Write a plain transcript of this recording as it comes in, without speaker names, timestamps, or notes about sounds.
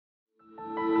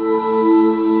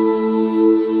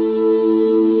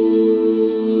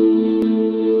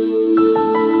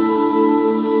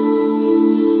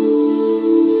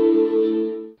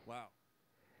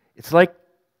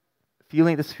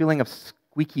feeling of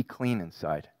squeaky clean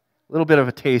inside, a little bit of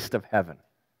a taste of heaven.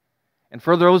 And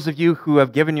for those of you who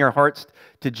have given your hearts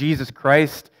to Jesus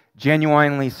Christ,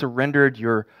 genuinely surrendered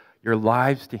your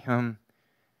lives to Him,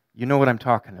 you know what I'm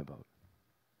talking about.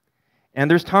 And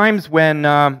there's times when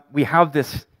we have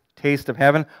this taste of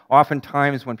heaven.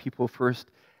 Oftentimes when people first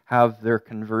have their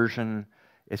conversion,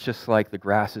 it's just like the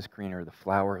grass is greener, the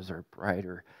flowers are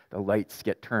brighter, the lights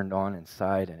get turned on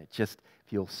inside, and it just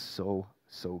feels so,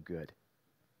 so good.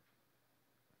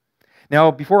 Now,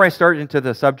 before I start into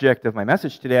the subject of my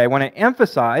message today, I want to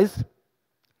emphasize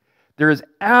there is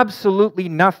absolutely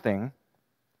nothing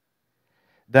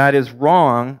that is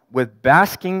wrong with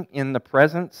basking in the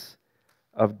presence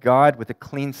of God with a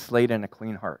clean slate and a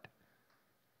clean heart.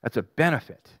 That's a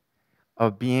benefit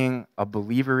of being a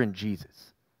believer in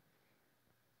Jesus.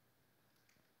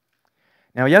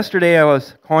 Now, yesterday I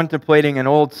was contemplating an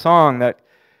old song that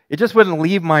it just wouldn't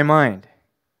leave my mind.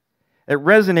 It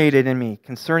resonated in me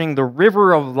concerning the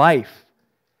river of life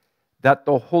that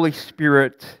the Holy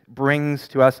Spirit brings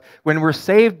to us when we're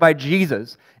saved by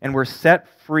Jesus and we're set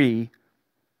free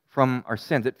from our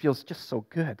sins. It feels just so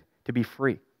good to be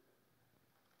free.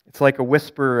 It's like a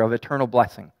whisper of eternal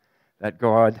blessing that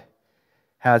God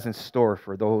has in store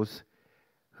for those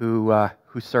who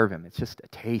serve Him. It's just a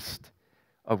taste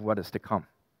of what is to come.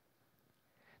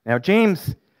 Now,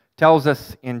 James tells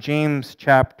us in James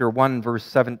chapter 1, verse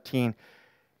 17,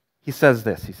 he says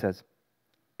this, he says,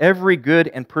 "Every good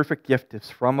and perfect gift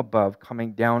is from above,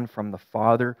 coming down from the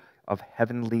Father of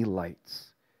heavenly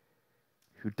lights,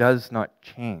 who does not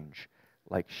change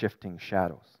like shifting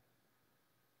shadows."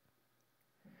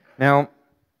 Now,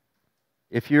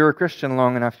 if you're a Christian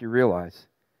long enough, you realize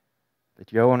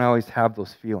that you don't always have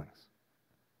those feelings.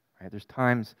 Right? There's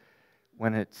times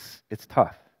when it's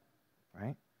tough,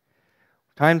 right?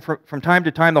 From time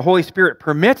to time, the Holy Spirit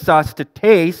permits us to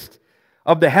taste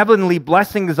of the heavenly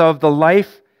blessings of the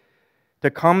life to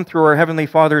come through our Heavenly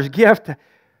Father's gift.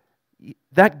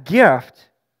 That gift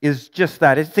is just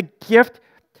that. It's a gift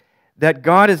that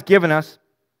God has given us,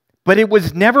 but it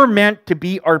was never meant to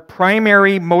be our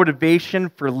primary motivation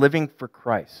for living for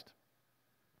Christ.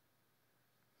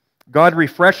 God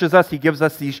refreshes us. He gives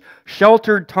us these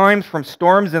sheltered times from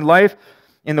storms in life,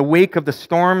 in the wake of the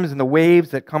storms and the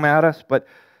waves that come at us. But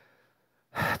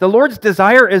the Lord's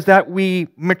desire is that we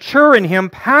mature in Him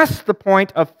past the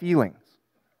point of feelings.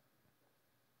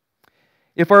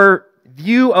 If our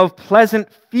view of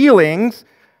pleasant feelings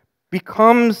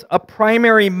becomes a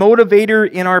primary motivator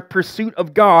in our pursuit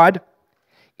of God,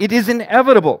 it is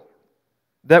inevitable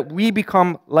that we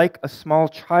become like a small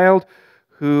child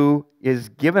who is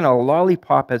given a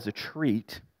lollipop as a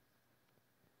treat,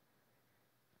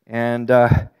 and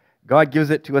God gives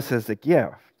it to us as a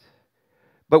gift.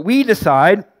 But we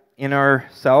decide in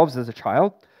ourselves as a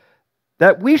child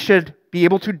that we should be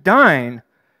able to dine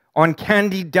on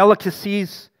candy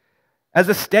delicacies as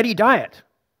a steady diet.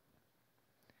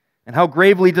 And how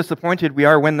gravely disappointed we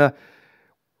are when the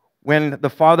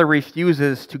Father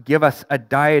refuses to give us a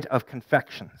diet of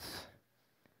confections.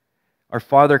 Our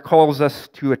Father calls us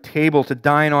to a table to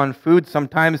dine on food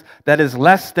sometimes that is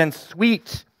less than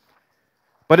sweet,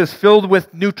 but is filled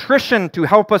with nutrition to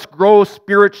help us grow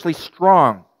spiritually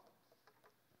strong.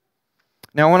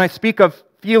 Now, when I speak of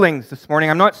feelings this morning,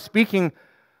 I'm not speaking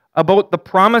about the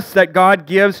promise that God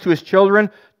gives to His children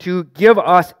to give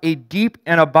us a deep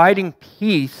and abiding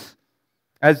peace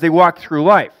as they walk through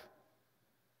life.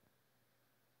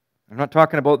 I'm not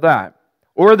talking about that.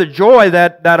 Or the joy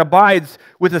that abides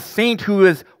with a saint who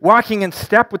is walking in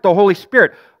step with the Holy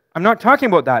Spirit. I'm not talking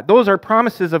about that. Those are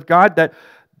promises of God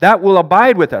that will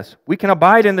abide with us. We can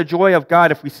abide in the joy of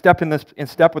God if we step in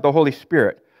step with the Holy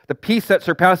Spirit. The peace that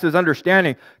surpasses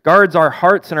understanding guards our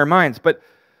hearts and our minds. But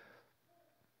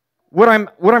what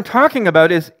I'm talking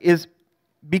about is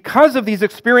because of these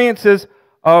experiences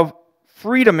of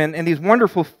freedom and these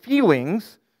wonderful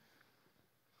feelings,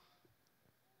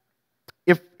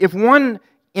 if one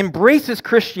embraces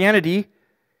Christianity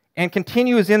and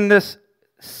continues in this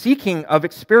seeking of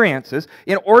experiences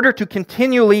in order to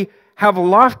continually have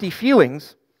lofty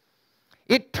feelings,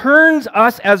 it turns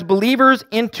us as believers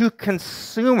into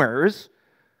consumers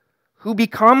who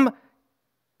become,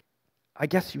 I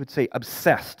guess you would say,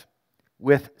 obsessed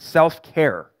with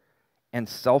self-care and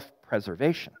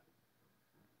self-preservation.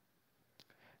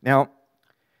 Now,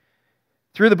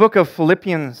 through the book of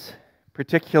Philippians,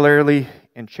 particularly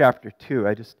in chapter 2,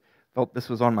 I just felt this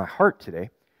was on my heart today,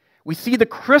 we see the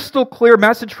crystal clear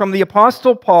message from the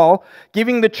Apostle Paul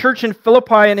giving the church in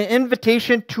Philippi an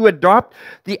invitation to adopt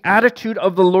the attitude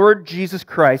of the Lord Jesus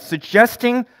Christ,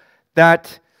 suggesting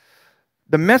that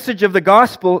the message of the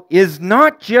gospel is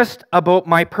not just about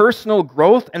my personal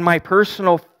growth and my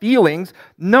personal feelings.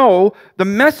 No, the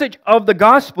message of the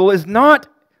gospel is not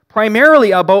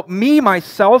primarily about me,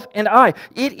 myself, and I.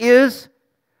 It is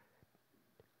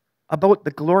about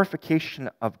the glorification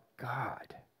of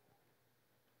God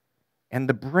and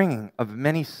the bringing of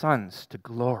many sons to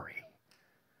glory.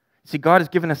 See, God has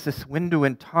given us this window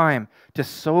in time to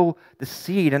sow the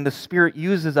seed, and the Spirit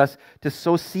uses us to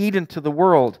sow seed into the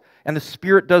world, and the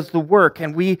Spirit does the work,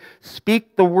 and we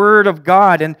speak the Word of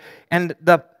God, and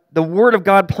the Word of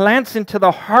God plants into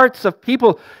the hearts of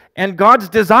people, and God's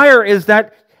desire is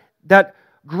that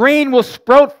grain will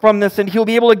sprout from this, and He'll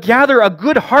be able to gather a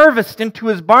good harvest into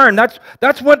His barn.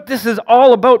 That's what this is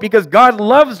all about, because God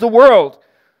loves the world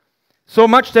so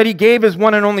much that He gave His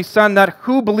one and only Son, that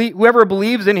whoever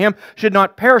believes in Him should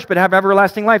not perish but have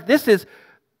everlasting life. This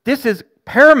is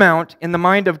paramount in the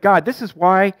mind of God. This is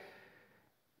why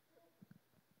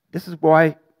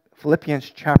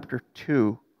Philippians chapter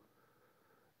 2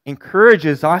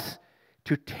 encourages us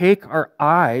to take our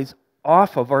eyes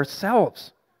off of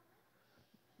ourselves.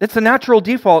 It's a natural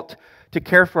default to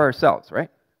care for ourselves, right?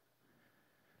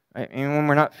 And when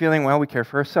we're not feeling well, we care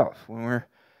for ourselves. When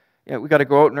we got to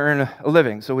go out and earn a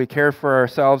living, so we care for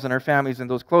ourselves and our families and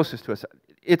those closest to us.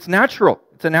 It's natural.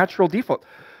 It's a natural default.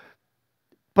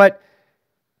 But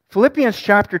Philippians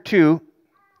chapter 2,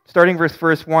 starting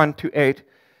verse 1 to 8,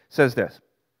 says this: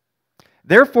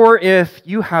 "Therefore, if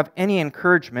you have any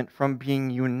encouragement from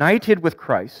being united with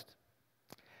Christ,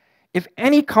 if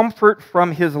any comfort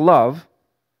from His love,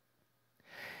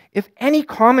 if any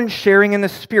common sharing in the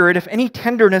Spirit, if any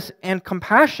tenderness and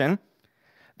compassion,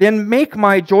 then make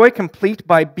my joy complete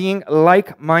by being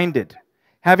like-minded,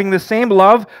 having the same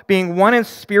love, being one in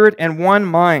spirit and one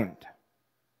mind.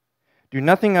 Do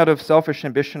nothing out of selfish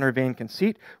ambition or vain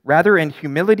conceit. Rather, in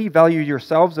humility, value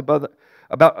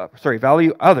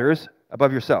others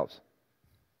above yourselves.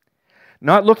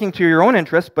 Not looking to your own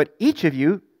interests, but each of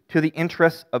you to the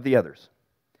interests of the others.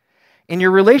 In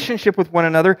your relationship with one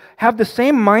another, have the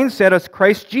same mindset as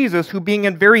Christ Jesus, who being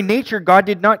in very nature God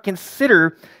did not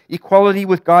consider equality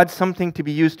with God something to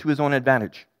be used to His own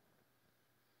advantage.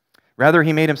 Rather,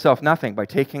 He made Himself nothing by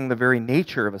taking the very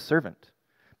nature of a servant,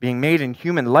 being made in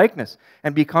human likeness,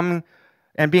 and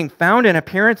being found in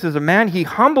appearance as a man, He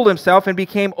humbled Himself and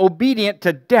became obedient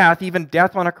to death, even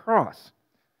death on a cross."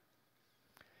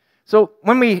 So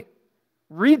when we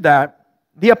read that,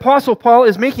 the Apostle Paul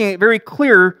is making it very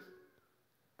clear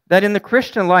that in the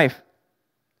Christian life,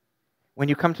 when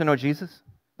you come to know Jesus,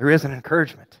 there is an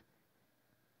encouragement.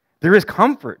 There is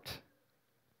comfort.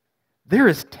 There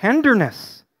is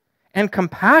tenderness and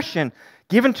compassion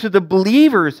given to the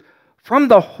believers from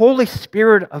the Holy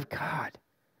Spirit of God.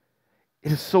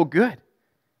 It is so good.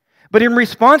 But in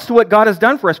response to what God has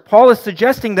done for us, Paul is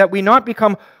suggesting that we not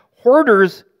become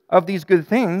hoarders of these good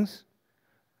things,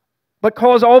 but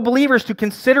calls all believers to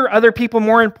consider other people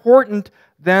more important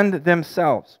than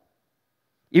themselves.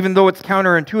 Even though it's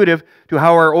counterintuitive to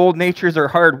how our old natures are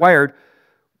hardwired,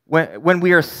 when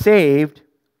we are saved,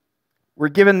 we're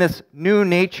given this new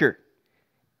nature.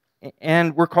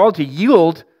 And we're called to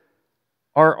yield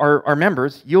our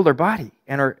members, yield our body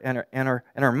and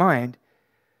our mind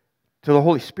to the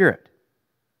Holy Spirit.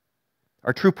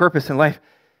 Our true purpose in life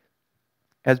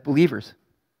as believers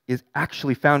is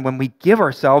actually found when we give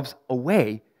ourselves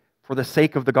away for the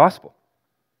sake of the gospel.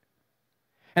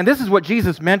 And this is what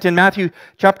Jesus meant in Matthew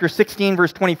chapter 16,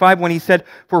 verse 25, when He said,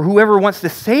 "For whoever wants to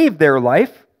save their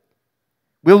life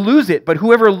will lose it, but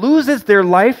whoever loses their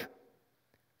life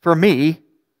for me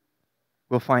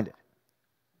will find it."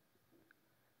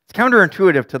 It's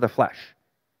counterintuitive to the flesh,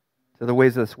 to the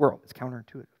ways of this world. It's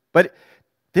counterintuitive. But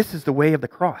this is the way of the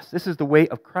cross. This is the way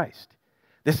of Christ.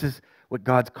 This is what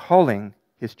God's calling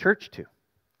His church to.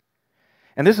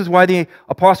 And this is why the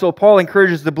Apostle Paul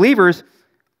encourages the believers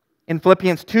in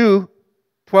Philippians 2,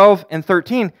 12 and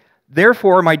 13,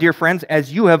 "Therefore, my dear friends,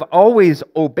 as you have always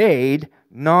obeyed,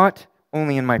 not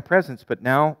only in my presence, but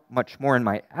now much more in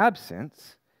my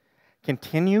absence,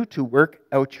 continue to work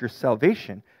out your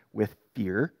salvation with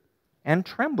fear and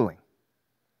trembling.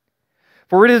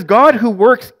 For it is God who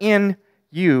works in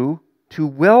you to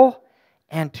will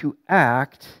and to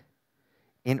act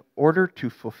in order to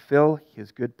fulfill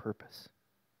His good purpose."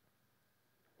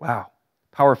 Wow,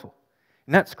 powerful.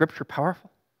 Isn't that scripture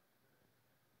powerful?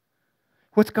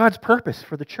 What's God's purpose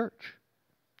for the church?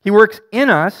 He works in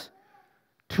us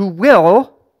to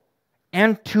will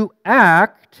and to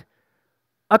act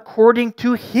according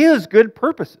to His good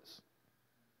purposes.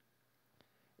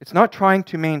 It's not trying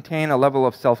to maintain a level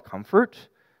of self-comfort,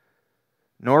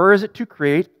 nor is it to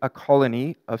create a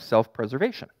colony of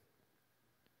self-preservation.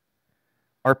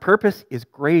 Our purpose is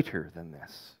greater than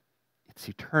this. It's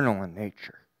eternal in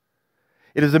nature.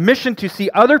 It is a mission to see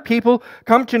other people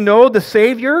come to know the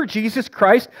Savior, Jesus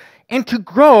Christ, and to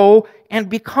grow and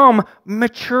become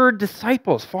mature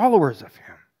disciples, followers of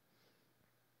Him.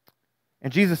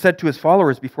 And Jesus said to His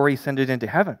followers before He ascended into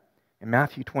heaven, in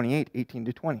Matthew 28,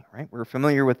 18-20, right? We're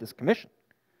familiar with this commission.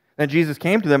 Then Jesus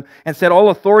came to them and said, all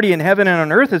authority in heaven and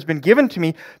on earth has been given to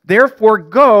me. Therefore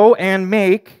go and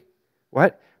make,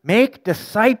 what? Make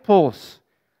disciples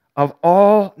of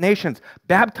all nations,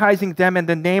 baptizing them in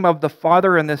the name of the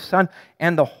Father and the Son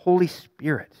and the Holy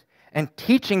Spirit, and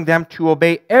teaching them to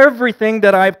obey everything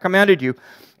that I've commanded you.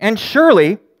 And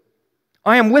surely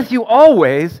I am with you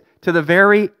always to the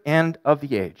very end of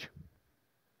the age.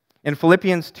 In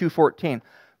Philippians 2:14,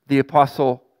 the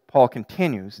Apostle Paul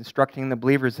continues instructing the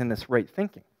believers in this right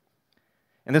thinking.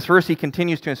 In this verse, he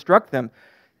continues to instruct them,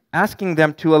 asking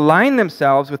them to align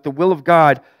themselves with the will of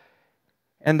God.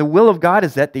 And the will of God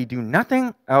is that they do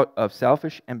nothing out of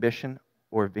selfish ambition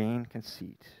or vain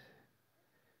conceit,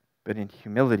 but in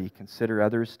humility consider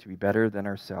others to be better than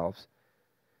ourselves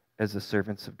as the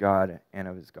servants of God and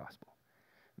of His gospel.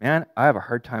 Man, I have a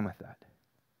hard time with that.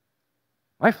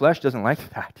 My flesh doesn't like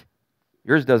that.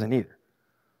 Yours doesn't either.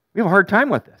 We have a hard time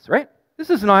with this, right? This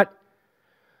is not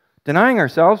denying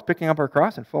ourselves, picking up our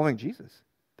cross, and following Jesus.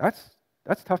 That's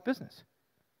tough business.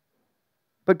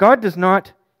 But God does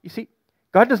not, you see,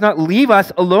 God does not leave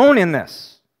us alone in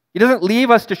this. He doesn't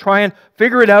leave us to try and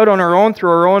figure it out on our own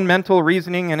through our own mental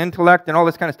reasoning and intellect and all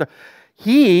this kind of stuff.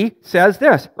 He says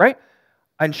this, right?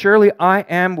 And surely I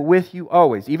am with you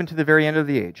always, even to the very end of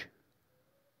the age.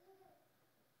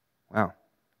 Wow.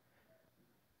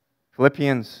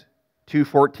 Philippians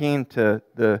 2:14 to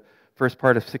the first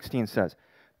part of 16 says,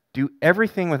 do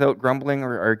everything without grumbling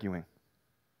or arguing,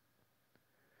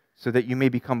 so that you may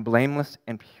become blameless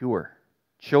and pure,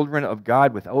 children of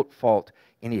God without fault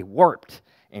in a warped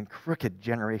and crooked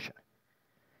generation.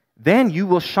 Then you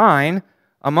will shine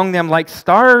among them like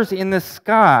stars in the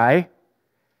sky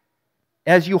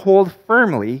as you hold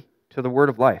firmly to the word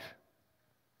of life.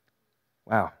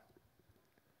 Wow.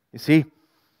 You see,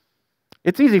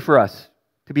 it's easy for us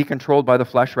to be controlled by the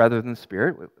flesh rather than the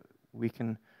Spirit. We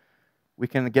can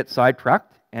get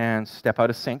sidetracked and step out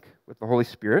of sync with the Holy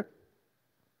Spirit.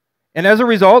 And as a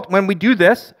result, when we do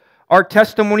this, our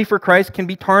testimony for Christ can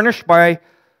be tarnished by,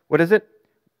 what is it?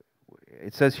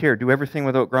 It says here, do everything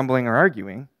without grumbling or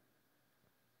arguing,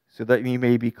 so that you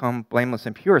may become blameless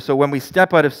and pure. So when we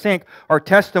step out of sync, our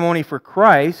testimony for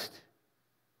Christ,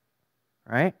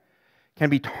 right, can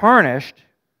be tarnished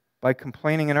by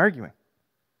complaining and arguing.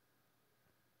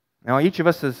 Now, each of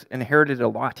us has inherited a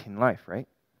lot in life, right?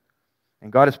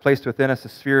 And God has placed within us a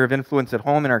sphere of influence at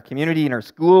home, in our community, in our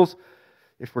schools,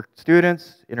 if we're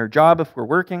students, in our job, if we're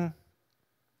working,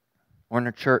 or in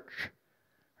a church,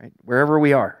 right? Wherever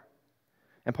we are.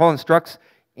 And Paul instructs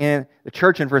in the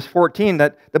church in verse 14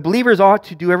 that the believers ought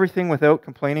to do everything without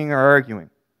complaining or arguing,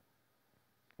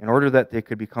 in order that they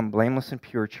could become blameless and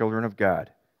pure children of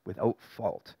God without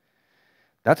fault.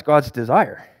 That's God's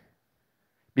desire.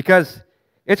 Because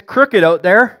it's crooked out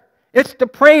there. It's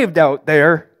depraved out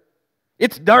there.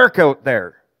 It's dark out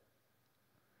there.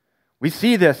 We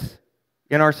see this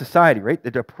in our society, right?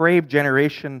 The depraved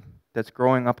generation that's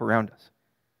growing up around us.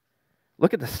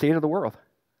 Look at the state of the world.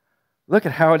 Look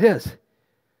at how it is.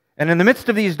 And in the midst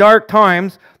of these dark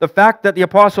times, the fact that the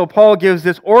Apostle Paul gives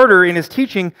this order in his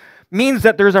teaching means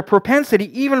that there's a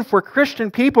propensity even for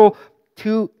Christian people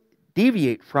to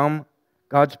deviate from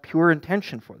God's pure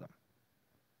intention for them,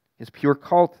 His pure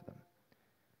call to them.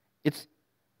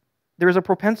 There's a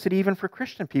propensity even for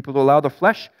Christian people to allow the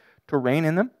flesh to reign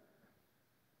in them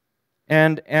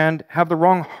and have the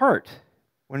wrong heart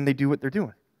when they do what they're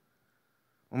doing.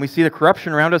 When we see the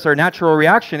corruption around us, our natural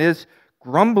reaction is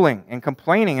grumbling and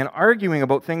complaining and arguing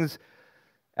about things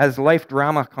as life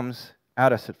drama comes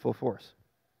at us at full force.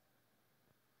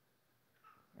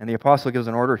 And the apostle gives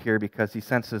an order here because he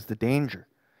senses the danger.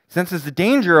 He senses the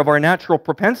danger of our natural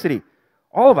propensity,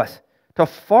 all of us, to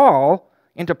fall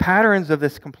into patterns of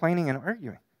this complaining and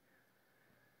arguing.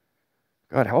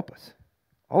 God help us,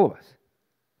 all of us.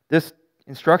 This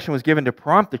instruction was given to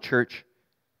prompt the church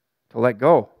to let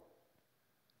go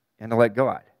and to let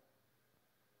God,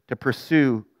 to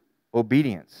pursue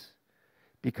obedience.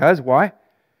 Because why?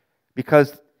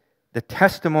 Because the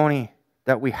testimony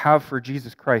that we have for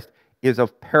Jesus Christ is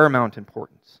of paramount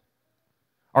importance.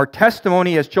 Our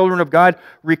testimony as children of God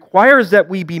requires that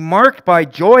we be marked by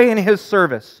joy in His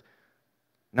service,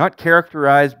 not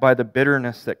characterized by the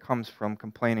bitterness that comes from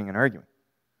complaining and arguing.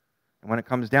 And when it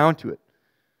comes down to it,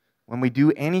 when we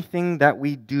do anything that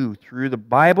we do through the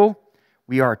Bible,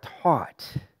 we are taught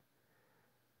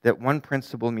that one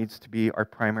principle needs to be our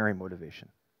primary motivation.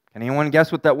 Can anyone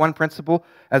guess what that one principle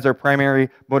as our primary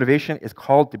motivation is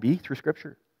called to be through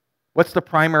Scripture? What's the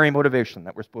primary motivation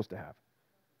that we're supposed to have?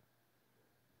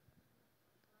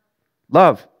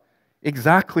 Love.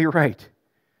 Exactly right.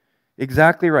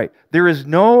 Exactly right. There is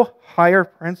no higher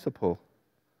principle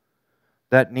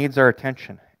that needs our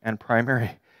attention and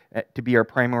to be our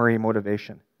primary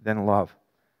motivation than love.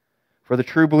 For the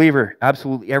true believer,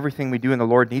 absolutely everything we do in the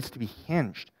Lord needs to be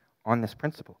hinged on this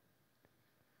principle.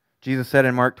 Jesus said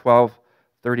in Mark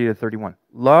 12:30-31,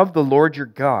 love the Lord your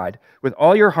God with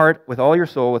all your heart, with all your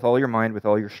soul, with all your mind, with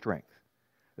all your strength.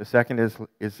 The second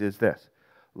is this,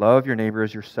 love your neighbor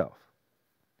as yourself.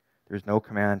 There's no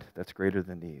command that's greater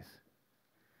than these.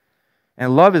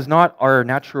 And love is not our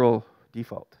natural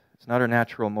default. It's not our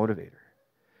natural motivator.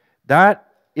 That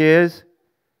is,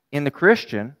 in the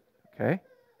Christian, okay,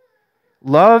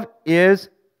 love is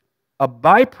a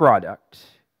byproduct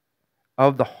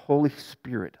of the Holy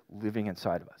Spirit living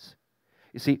inside of us.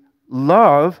 You see,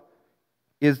 love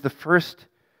is the first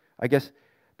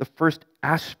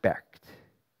aspect,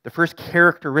 the first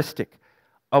characteristic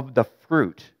of the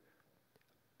fruit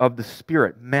of the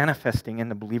Spirit manifesting in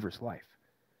the believer's life.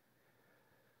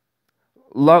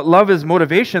 Love as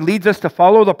motivation leads us to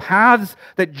follow the paths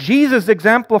that Jesus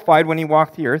exemplified when he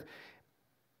walked the earth.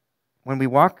 When we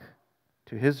walk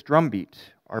to his drumbeat,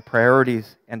 our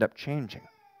priorities end up changing.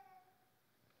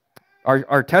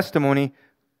 Our testimony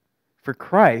for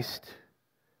Christ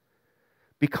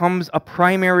becomes a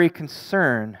primary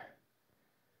concern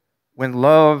when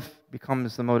love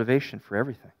becomes the motivation for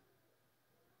everything.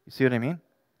 You see what I mean?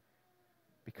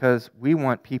 Because we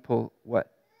want people,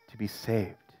 what? To be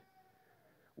saved.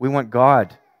 We want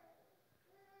God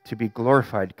to be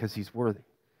glorified because he's worthy.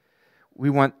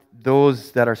 We want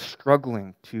those that are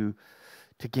struggling to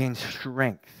gain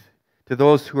strength, to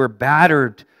those who are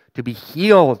battered to be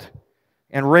healed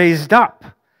and raised up.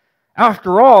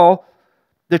 After all,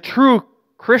 the true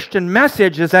Christian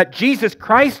message is that Jesus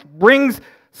Christ brings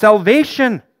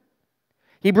salvation.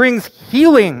 He brings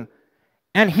healing,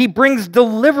 and he brings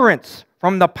deliverance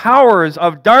from the powers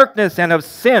of darkness and of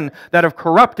sin that have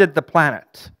corrupted the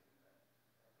planet.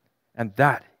 And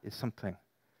that is something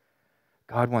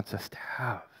God wants us to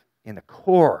have in the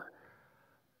core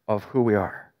of who we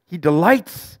are. He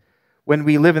delights when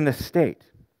we live in this state.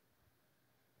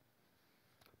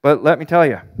 But let me tell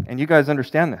you, and you guys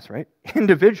understand this, right?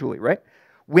 Individually, right?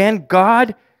 When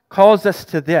God calls us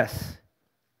to this,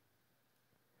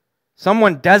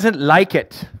 someone doesn't like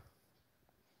it.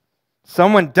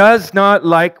 Someone does not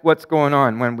like what's going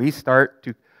on when we start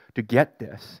to get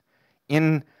this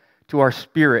into our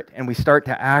spirit and we start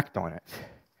to act on it.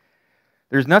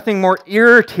 There's nothing more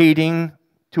irritating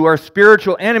to our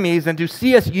spiritual enemies than to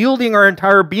see us yielding our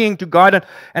entire being to God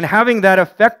and having that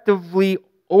effectively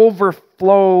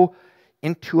overflow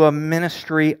into a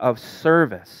ministry of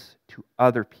service to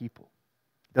other people.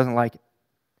 He doesn't like it.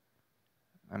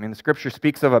 I mean, the Scripture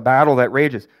speaks of a battle that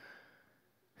rages.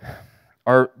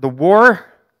 The war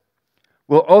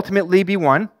will ultimately be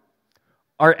won.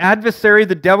 Our adversary,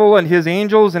 the devil, and his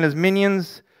angels and his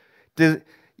minions,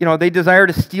 they desire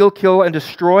to steal, kill, and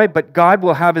destroy, but God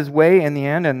will have his way in the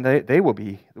end, and they will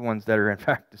be the ones that are in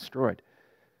fact destroyed.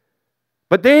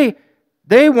 But they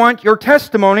want your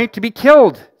testimony to be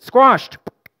killed, squashed.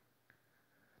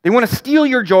 They want to steal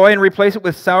your joy and replace it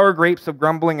with sour grapes of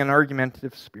grumbling and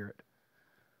argumentative spirit.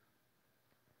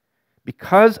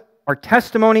 Because our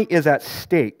testimony is at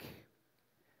stake,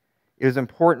 it is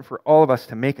important for all of us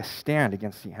to make a stand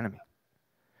against the enemy.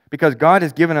 Because God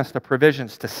has given us the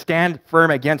provisions to stand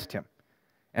firm against him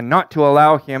and not to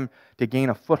allow him to gain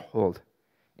a foothold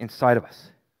inside of us.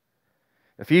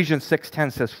 Ephesians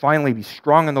 6:10 says, finally, be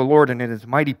strong in the Lord and in his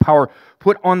mighty power.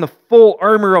 Put on the full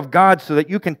armor of God so that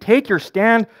you can take your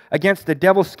stand against the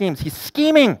devil's schemes. He's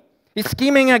scheming. He's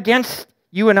scheming against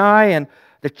you and I and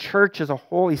the church as a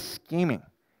whole. He's scheming.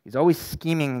 He's always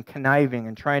scheming and conniving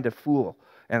and trying to fool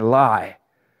and lie.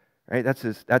 Right? That's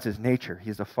his nature.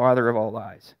 He's the father of all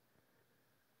lies.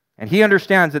 And he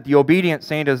understands that the obedient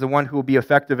saint is the one who will be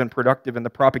effective and productive in the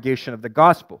propagation of the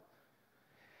gospel.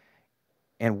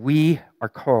 And we are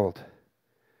called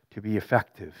to be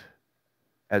effective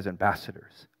as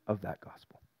ambassadors of that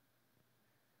gospel.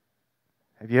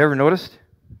 Have you ever noticed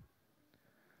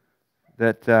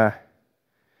that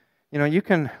you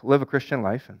can live a Christian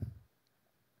life and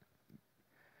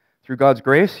through God's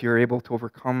grace you're able to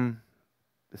overcome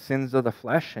the sins of the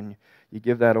flesh and you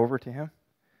give that over to him?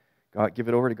 Give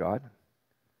it over to God.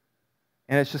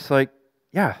 And it's just like,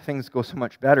 yeah, things go so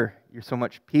much better. You're so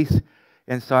much peace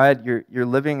inside. You're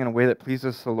living in a way that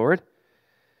pleases the Lord.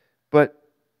 But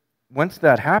once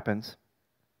that happens,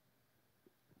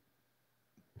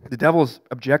 the devil's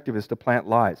objective is to plant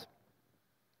lies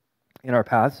in our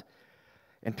paths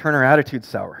and turn our attitudes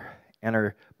sour and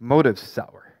our motives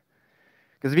sour.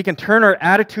 Because if he can turn our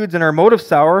attitudes and our motives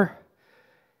sour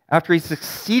after he's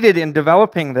succeeded in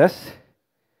developing this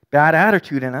bad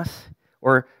attitude in us,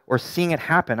 or seeing it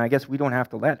happen, I guess we don't have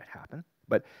to let it happen,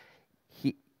 but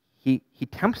he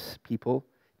tempts people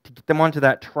to get them onto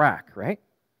that track, right?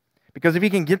 Because if he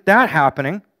can get that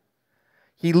happening,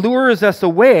 he lures us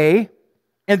away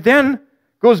and then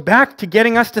goes back to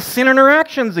getting us to sin in our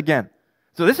actions again.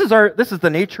 So this is the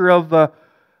nature of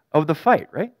the fight,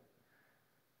 right?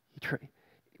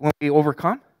 When we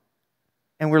overcome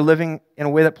and we're living in a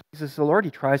way that pleases the Lord,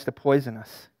 he tries to poison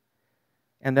us.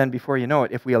 And then before you know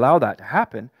it, if we allow that to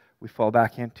happen, we fall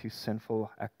back into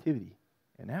sinful activity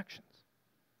and actions.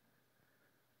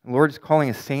 The Lord is calling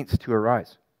his saints to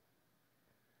arise.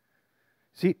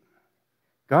 See,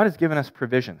 God has given us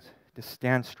provisions to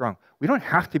stand strong. We don't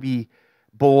have to be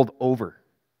bowled over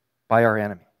by our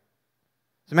enemy.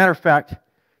 As a matter of fact,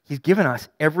 he's given us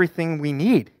everything we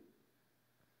need.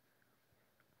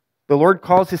 The Lord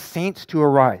calls his saints to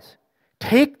arise.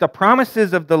 Take the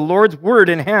promises of the Lord's word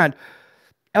in hand.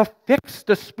 Affix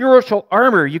the spiritual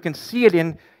armor. You can see it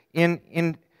in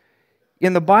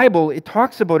the Bible. It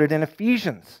talks about it in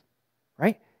Ephesians,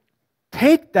 right?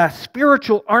 Take that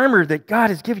spiritual armor that God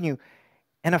has given you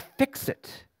and affix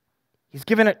it. He's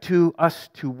given it to us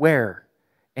to wear,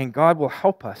 and God will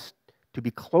help us to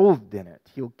be clothed in it.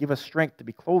 He'll give us strength to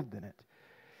be clothed in it.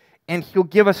 And he'll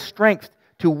give us strength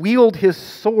to wield his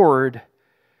sword,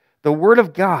 the Word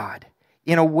of God,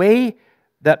 in a way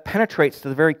that penetrates to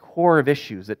the very core of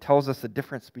issues. It tells us the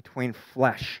difference between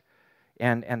flesh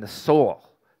and the soul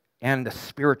and the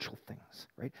spiritual things,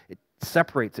 right? It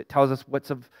separates. It tells us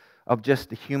what's of just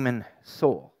the human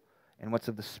soul and what's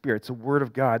of the Spirit. It's the Word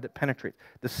of God that penetrates.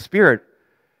 The Spirit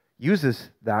uses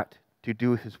that to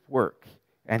do his work,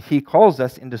 and he calls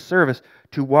us into service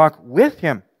to walk with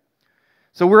him.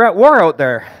 So we're at war out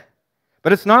there,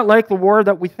 but it's not like the war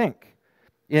that we think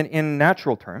in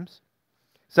natural terms.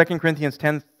 2 Corinthians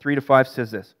 10, 3-5 says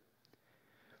this: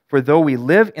 For though we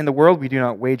live in the world, we do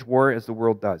not wage war as the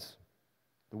world does.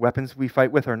 The weapons we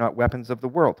fight with are not weapons of the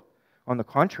world. On the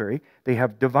contrary, they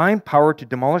have divine power to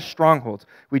demolish strongholds.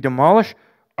 We demolish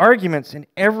arguments and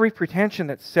every pretension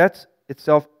that sets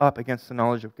itself up against the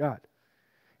knowledge of God.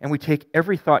 And we take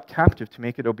every thought captive to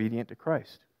make it obedient to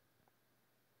Christ.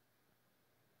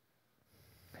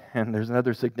 And there's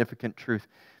another significant truth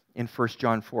in 1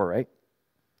 John 4, right?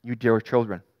 You dear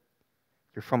children,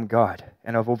 you're from God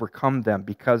and have overcome them,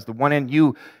 because the one in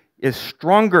you is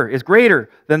stronger, is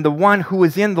greater than the one who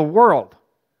is in the world.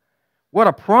 What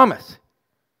a promise.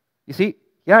 You see,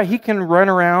 yeah, he can run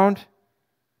around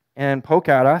and poke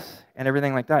at us and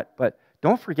everything like that, but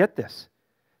don't forget this.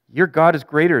 Your God is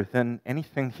greater than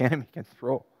anything the enemy can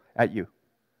throw at you.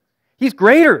 He's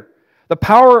greater. The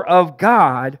power of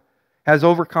God has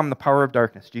overcome the power of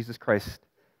darkness. Jesus Christ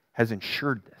has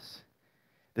ensured this.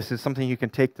 This is something you can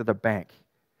take to the bank.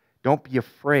 Don't be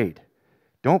afraid.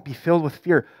 Don't be filled with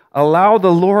fear. Allow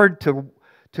the Lord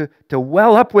to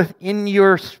well up within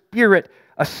your spirit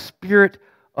a spirit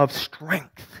of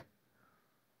strength,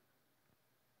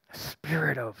 a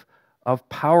spirit of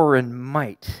power and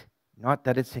might. Not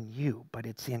that it's in you, but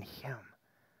it's in him,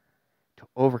 to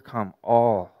overcome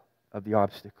all of the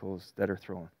obstacles that are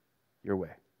thrown your way.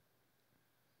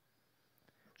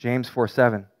 James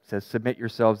 4:7 says, Submit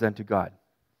yourselves then to God.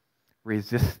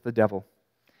 Resist the devil,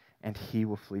 and he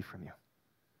will flee from you.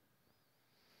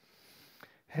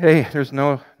 Hey, there's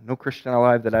no Christian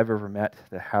alive that I've ever met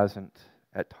that hasn't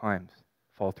at times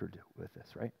faltered with this,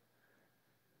 right?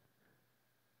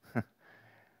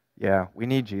 Yeah, we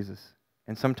need Jesus.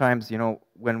 And sometimes,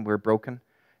 when we're broken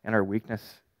and our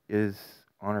weakness is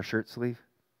on our shirt sleeve,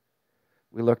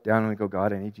 we look down and we go,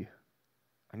 God, I need you.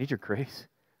 I need your grace.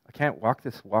 I can't walk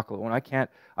this walk alone. I can't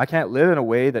live in a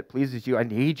way that pleases you. I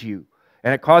need you.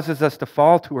 And it causes us to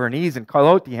fall to our knees and call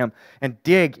out to him and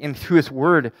dig into his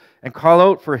word and call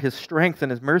out for his strength and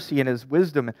his mercy and his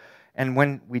wisdom. And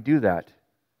when we do that,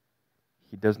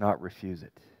 he does not refuse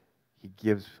it. He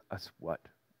gives us what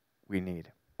we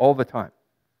need all the time.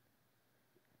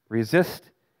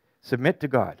 Resist, submit to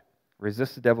God.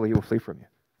 Resist the devil, he will flee from you.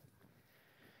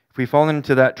 If we fall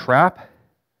into that trap,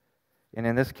 and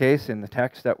in this case, in the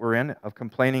text that we're in, of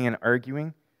complaining and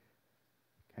arguing,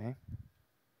 okay,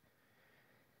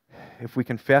 if we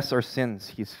confess our sins,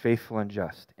 he's faithful and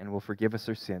just and will forgive us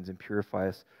our sins and purify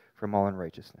us from all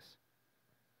unrighteousness.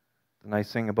 The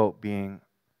nice thing about being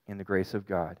in the grace of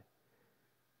God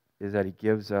is that he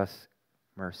gives us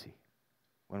mercy.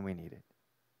 when we need it.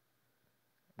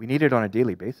 We need it on a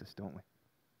daily basis, don't we?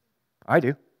 I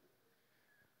do.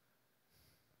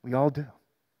 We all do.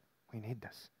 We need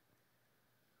this.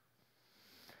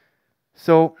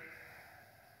 So,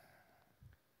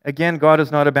 again, God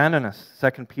has not abandoned us.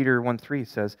 2 Peter 1:3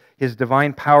 says, His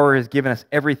divine power has given us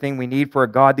everything we need for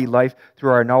a godly life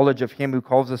through our knowledge of Him who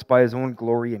calls us by His own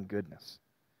glory and goodness.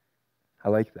 I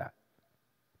like that.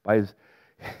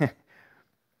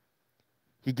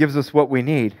 He gives us what we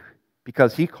need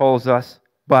because He calls us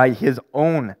by His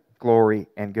own glory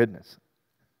and goodness.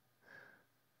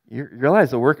 You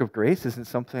realize the work of grace isn't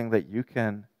something that you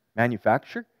can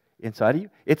manufacture inside of you.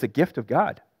 It's a gift of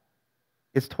God.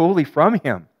 It's totally from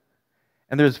Him.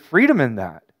 And there's freedom in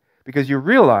that because you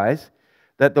realize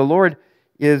that the Lord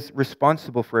is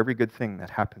responsible for every good thing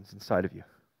that happens inside of you.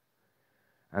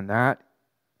 And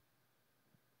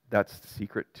that's the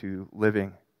secret to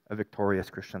living a victorious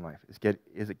Christian life,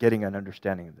 is getting an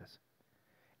understanding of this.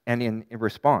 And in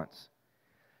response,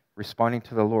 responding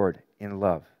to the Lord in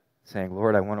love, saying,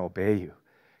 Lord, I want to obey you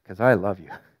because I love you.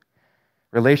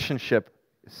 Relationship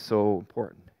is so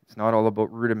important. It's not all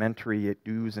about rudimentary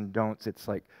do's and don'ts. It's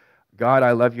like, God,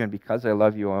 I love you, and because I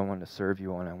love you, I want to serve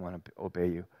you and I want to obey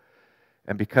you.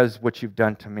 And because what you've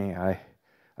done to me, I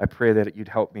pray that you'd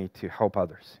help me to help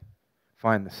others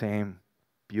find the same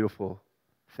beautiful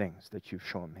things that you've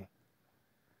shown me.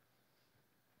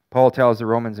 Paul tells the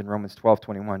Romans in Romans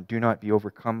 12:21, do not be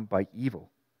overcome by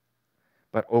evil,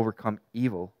 but overcome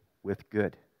evil with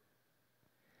good.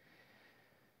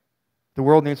 The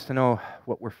world needs to know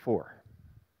what we're for.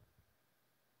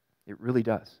 It really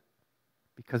does.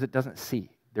 Because it doesn't see.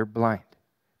 They're blind.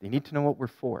 They need to know what we're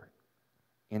for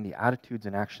in the attitudes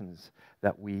and actions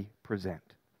that we present.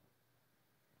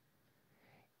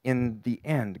 In the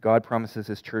end, God promises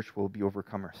His church will be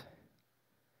overcomers.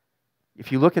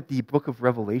 If you look at the book of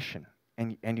Revelation,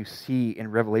 and you see in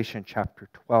Revelation chapter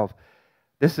 12,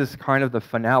 this is kind of the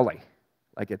finale.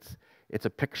 Like it's a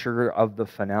picture of the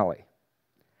finale.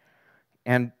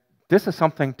 And this is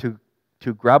something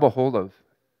to grab a hold of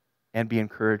and be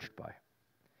encouraged by.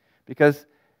 Because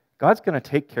God's going to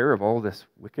take care of all this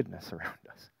wickedness around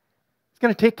us. He's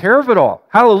going to take care of it all.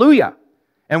 Hallelujah.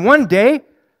 And one day,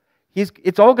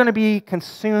 it's all going to be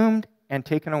consumed and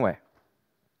taken away.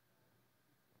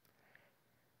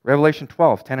 Revelation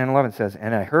 12:10 and 11 says,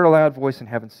 And I heard a loud voice in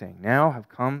heaven saying, Now have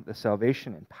come the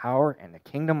salvation and power and the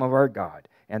kingdom of our God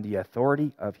and the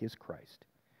authority of His Christ.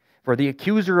 For the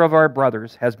accuser of our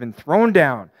brothers has been thrown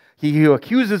down, he who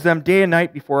accuses them day and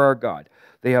night before our God.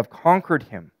 They have conquered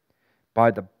him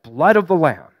by the blood of the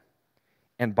Lamb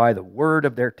and by the word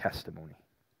of their testimony.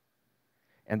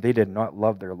 And they did not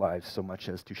love their lives so much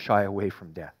as to shy away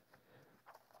from death.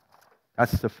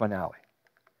 That's the finale.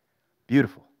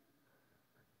 Beautiful.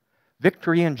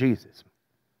 Victory in Jesus,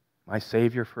 my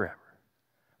Savior forever.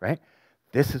 Right?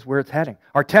 This is where it's heading.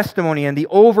 Our testimony and the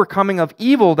overcoming of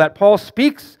evil that Paul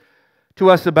speaks to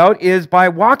us about is by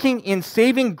walking in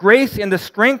saving grace in the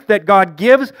strength that God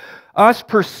gives us,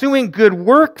 pursuing good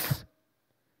works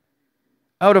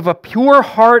out of a pure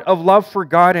heart of love for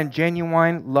God and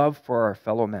genuine love for our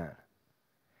fellow man.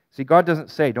 See, God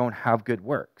doesn't say don't have good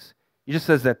works. He just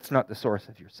says that's not the source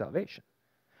of your salvation.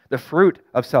 The fruit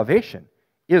of salvation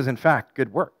is, in fact,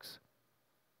 good works.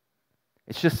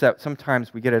 It's just that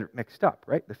sometimes we get it mixed up,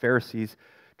 right? The Pharisees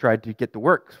tried to get the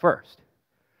works first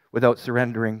without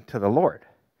surrendering to the Lord.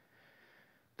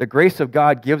 The grace of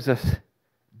God gives us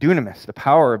dunamis, the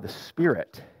power of the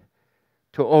Spirit,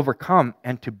 to overcome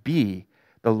and to be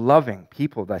the loving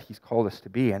people that He's called us to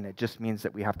be. And it just means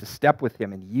that we have to step with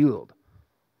Him and yield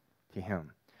to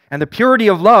Him. And the purity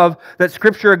of love that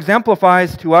Scripture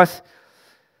exemplifies to us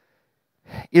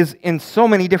is in so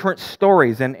many different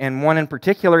stories. And one in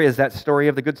particular is that story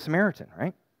of the Good Samaritan,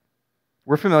 right?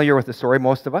 We're familiar with the story,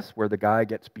 most of us, where the guy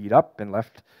gets beat up and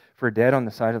left for dead on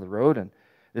the side of the road, and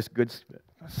this Good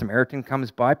Samaritan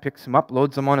comes by, picks him up,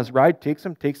 loads him on his ride, takes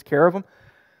him, takes care of him.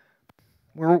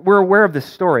 We're aware of this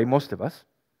story, most of us.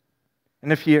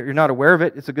 And if you're not aware of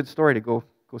it, it's a good story to go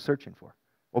searching for.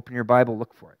 Open your Bible,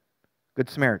 look for it. Good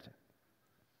Samaritan.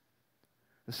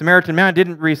 The Samaritan man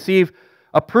didn't receive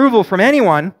approval from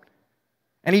anyone,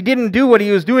 and he didn't do what he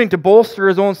was doing to bolster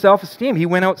his own self-esteem. He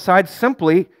went outside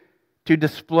simply to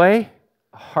display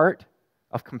a heart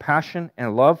of compassion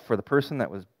and love for the person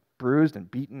that was bruised and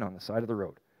beaten on the side of the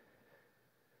road,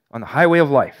 on the highway of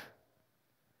life.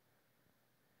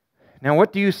 Now,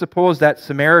 what do you suppose that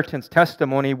Samaritan's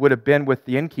testimony would have been with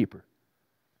the innkeeper?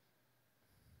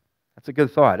 That's a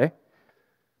good thought, eh?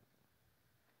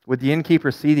 Would the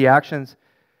innkeeper see the actions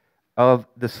of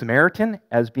the Samaritan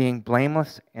as being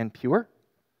blameless and pure?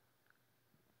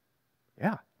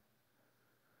 Yeah.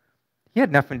 He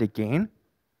had nothing to gain.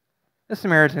 The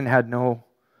Samaritan had no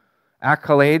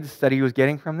accolades that he was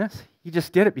getting from this. He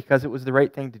just did it because it was the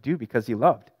right thing to do, because he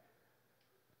loved.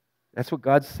 That's what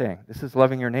God's saying. This is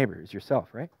loving your neighbor as yourself,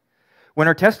 right? When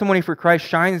our testimony for Christ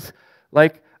shines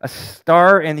like a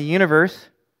star in the universe,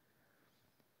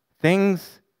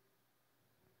 things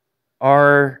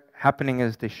are happening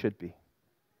as they should be.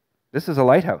 This is a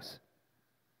lighthouse.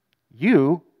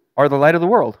 You are the light of the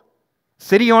world.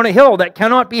 City on a hill that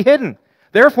cannot be hidden.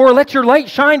 Therefore, let your light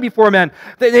shine before men,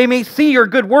 that they may see your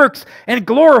good works and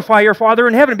glorify your Father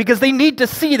in heaven, because they need to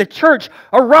see the church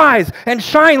arise and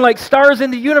shine like stars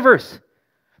in the universe.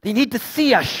 They need to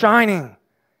see us shining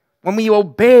when we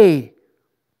obey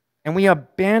and we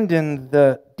abandon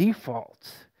the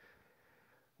defaults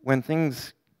when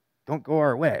things don't go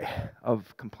our way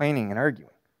of complaining and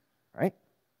arguing, right?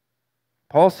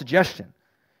 Paul's suggestion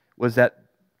was that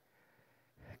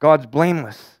God's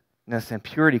blamelessness and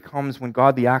purity comes when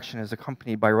godly action is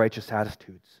accompanied by righteous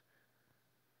attitudes.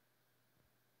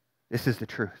 This is the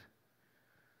truth.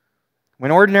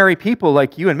 When ordinary people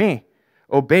like you and me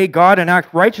obey God and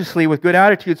act righteously with good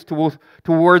attitudes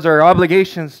towards our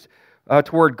obligations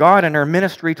toward God and our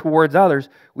ministry towards others,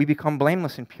 we become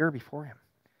blameless and pure before Him,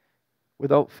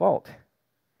 without fault.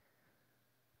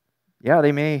 Yeah,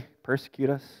 they may persecute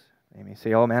us. They may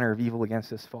say all manner of evil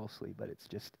against us falsely, but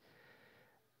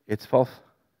it's false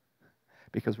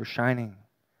because we're shining.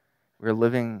 We're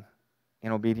living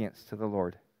in obedience to the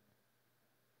Lord.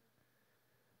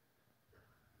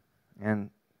 And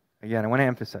again, I want to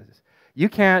emphasize this. You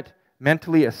can't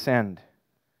mentally ascend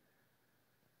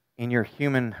in your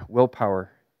human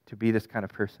willpower to be this kind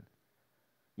of person.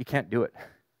 You can't do it.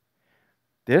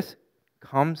 This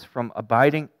comes from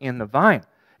abiding in the vine.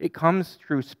 It comes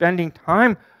through spending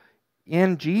time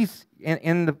in Jesus,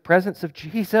 in the presence of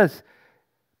Jesus,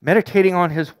 meditating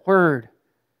on His Word,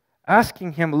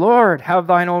 asking Him, Lord, have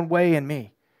Thine own way in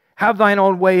me. Have Thine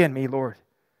own way in me, Lord.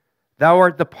 Thou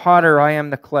art the potter, I am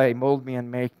the clay. Mold me and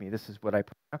make me. This is what I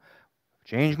pray.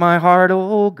 Change my heart,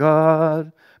 O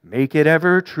God, make it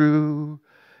ever true.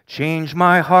 Change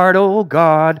my heart, O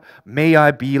God, may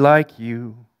I be like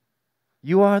You.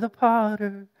 You are the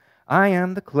potter, I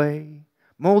am the clay.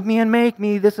 Mold me and make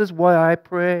me, this is what I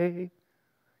pray.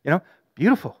 You know,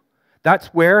 beautiful. That's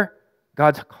where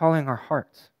God's calling our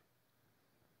hearts.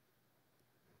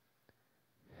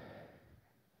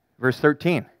 Verse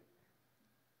 13.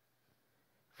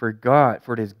 For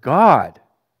it is God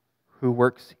who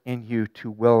works in you to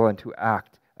will and to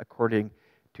act according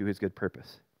to His good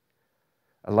purpose.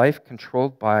 A life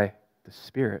controlled by the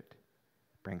Spirit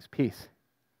brings peace,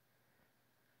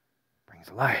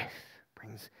 brings life,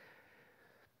 brings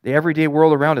the everyday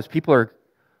world around us. People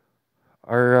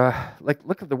are like,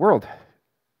 look at the world,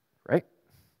 right?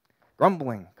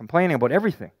 Grumbling, complaining about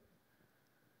everything.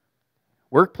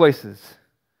 Workplaces,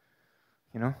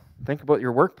 think about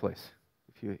your workplace.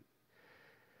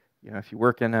 If you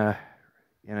work in a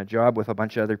job with a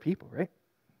bunch of other people, right?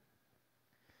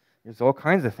 There's all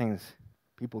kinds of things.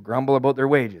 People grumble about their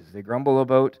wages. They grumble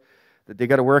about that they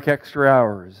got to work extra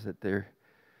hours, that their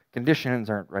conditions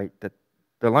aren't right, that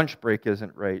the lunch break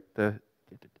isn't right.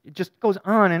 It just goes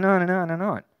on and on and on and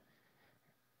on.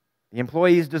 The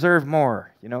employees deserve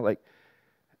more.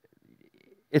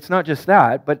 It's not just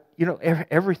that, but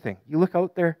everything. You look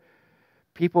out there,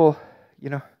 people,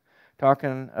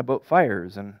 talking about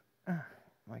fires, and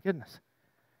my goodness,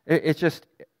 it's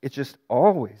just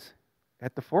always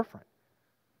at the forefront.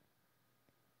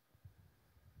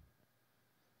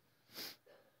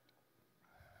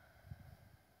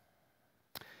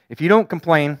 If you don't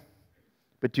complain,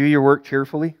 but do your work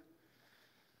cheerfully,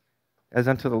 as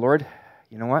unto the Lord,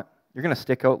 you know what? You're going to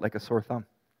stick out like a sore thumb.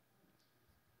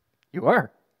 You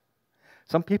are.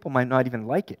 Some people might not even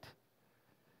like it.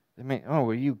 They may,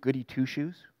 are you goody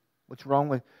two-shoes? What's wrong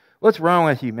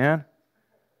with you, man?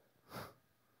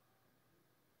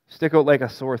 Stick out like a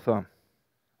sore thumb.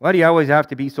 Why do you always have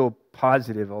to be so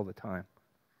positive all the time?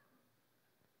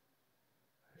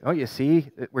 Don't you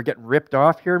see that we're getting ripped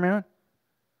off here, man?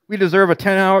 We deserve a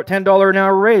 $10 an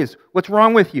hour raise. What's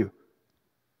wrong with you?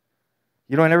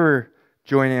 You don't ever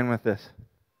join in with this.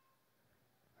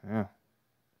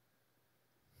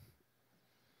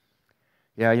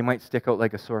 Yeah, you might stick out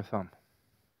like a sore thumb.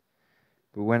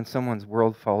 But when someone's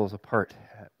world falls apart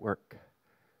at work,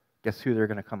 guess who they're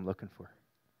going to come looking for?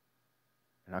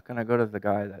 They're not going to go to the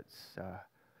guy that's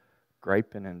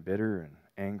griping and bitter and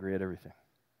angry at everything.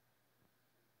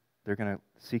 They're going to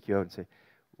seek you out and say,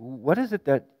 what is it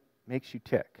that makes you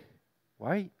tick?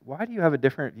 Why do you have a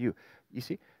different view? You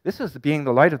see, this is being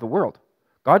the light of the world.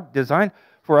 God designed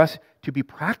for us to be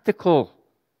practical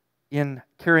in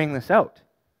carrying this out,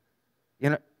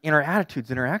 in our attitudes,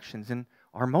 in our actions, in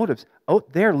our motives,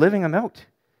 out there living them out,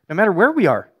 no matter where we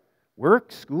are,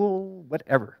 work, school,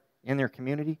 whatever, in their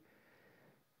community,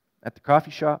 at the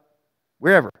coffee shop,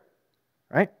 wherever,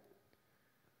 right?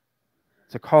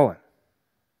 It's a calling.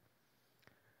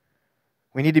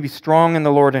 We need to be strong in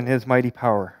the Lord and His mighty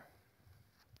power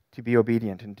to be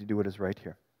obedient and to do what is right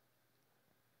here.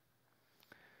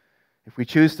 If we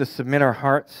choose to submit our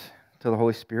hearts to the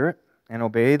Holy Spirit and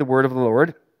obey the word of the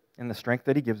Lord in the strength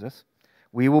that He gives us,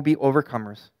 we will be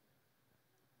overcomers,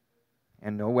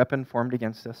 and no weapon formed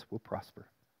against us will prosper.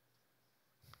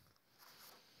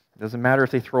 It doesn't matter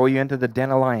if they throw you into the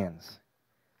den of lions.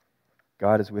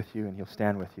 God is with you, and He'll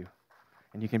stand with you.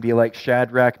 And you can be like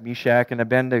Shadrach, Meshach, and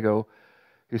Abednego,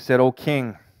 who said, "O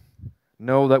King,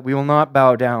 know that we will not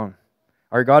bow down.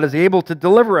 Our God is able to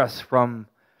deliver us from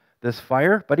this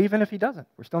fire, but even if He doesn't,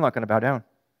 we're still not going to bow down."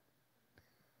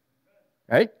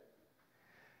 Right?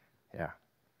 Yeah.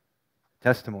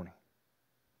 Testimony.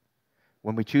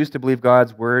 When we choose to believe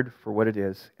God's word for what it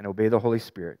is and obey the Holy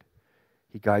Spirit,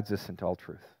 He guides us into all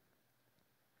truth.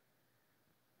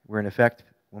 We're in effect,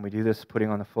 when we do this, putting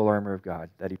on the full armor of God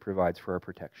that He provides for our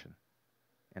protection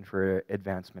and for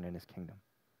advancement in His kingdom.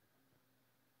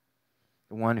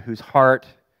 The one whose heart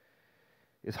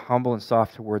is humble and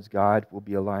soft towards God will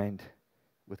be aligned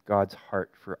with God's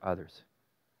heart for others.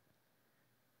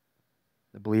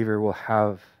 The believer will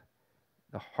have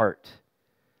the heart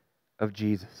of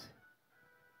Jesus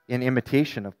in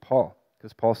imitation of Paul,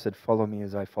 because Paul said, "Follow me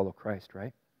as I follow Christ,"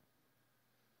 right?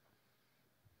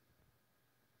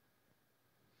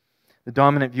 The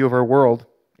dominant view of our world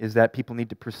is that people need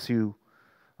to pursue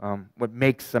what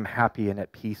makes them happy and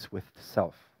at peace with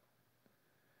self.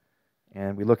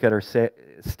 And we look at our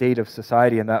state of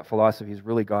society, and that philosophy has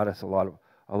really got us a lot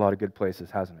of good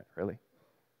places, hasn't it? Really?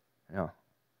 No.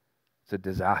 It's a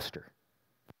disaster.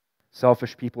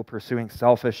 Selfish people pursuing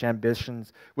selfish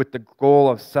ambitions with the goal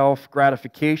of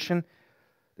self-gratification.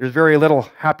 There's very little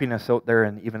happiness out there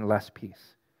and even less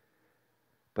peace.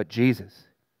 But Jesus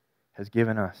has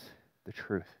given us the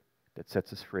truth that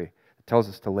sets us free. It tells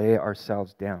us to lay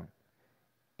ourselves down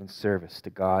in service to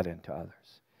God and to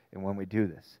others. And when we do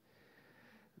this,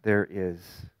 there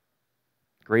is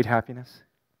great happiness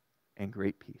and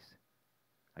great peace.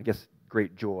 I guess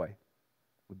great joy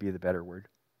would be the better word.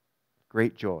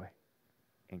 Great joy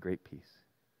and great peace.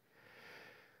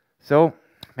 So,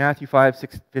 Matthew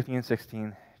 5:15 and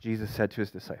 16, Jesus said to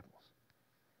His disciples,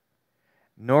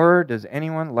 "Nor does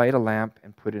anyone light a lamp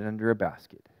and put it under a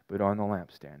basket, but on the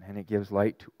lampstand, and it gives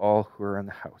light to all who are in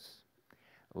the house.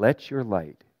 Let your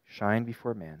light shine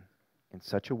before men in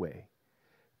such a way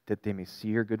that they may see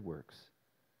your good works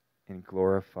and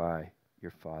glorify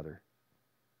your Father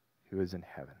who is in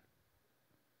heaven."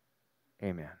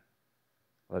 Amen.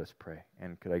 Let us pray.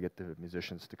 And could I get the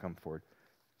musicians to come forward?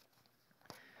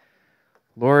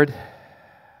 Lord,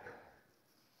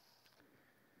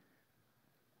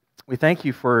 we thank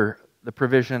You for the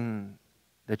provision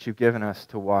that You've given us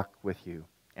to walk with You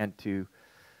and to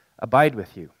abide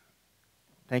with You.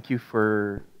 Thank You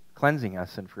for cleansing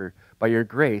us and for, by Your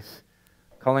grace,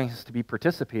 calling us to be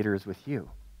participators with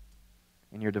You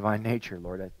in Your divine nature,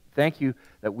 Lord. I thank You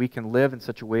that we can live in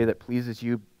such a way that pleases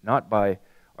You, not by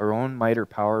our own might or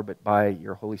power, but by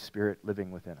Your Holy Spirit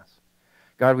living within us.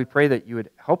 God, we pray that You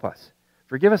would help us.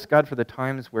 Forgive us, God, for the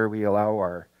times where we allow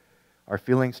our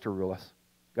feelings to rule us.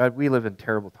 God, we live in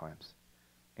terrible times,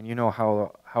 and You know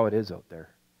how it is out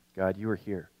there. God, You are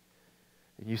here,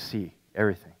 and You see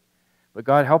everything. But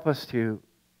God, help us to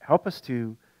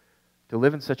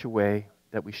live in such a way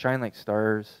that we shine like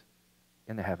stars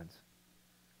in the heavens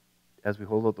as we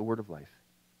hold out the word of life.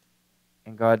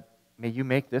 And God, may You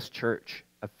make this church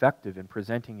effective in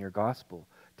presenting Your gospel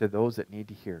to those that need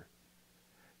to hear.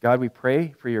 God, we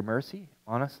pray for Your mercy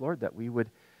on us, Lord, that we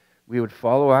would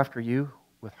follow after You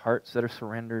with hearts that are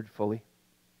surrendered fully.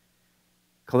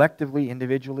 Collectively,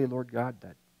 individually, Lord God,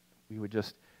 that we would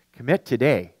just commit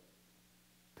today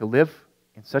to live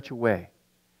in such a way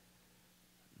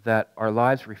that our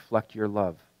lives reflect Your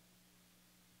love.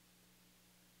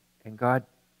 And God,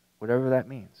 whatever that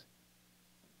means,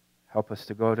 help us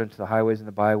to go out into the highways and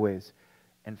the byways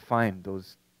and find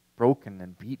those broken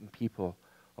and beaten people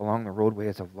along the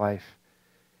roadways of life.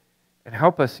 And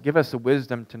help us, give us the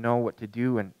wisdom to know what to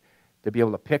do and to be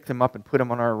able to pick them up and put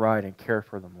them on our ride and care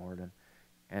for them, Lord,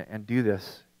 and do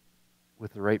this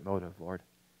with the right motive, Lord.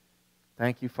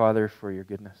 Thank You, Father, for Your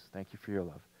goodness. Thank You for Your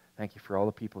love. Thank You for all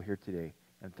the people here today,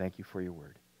 and thank You for Your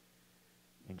word.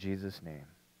 In Jesus' name,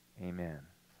 amen.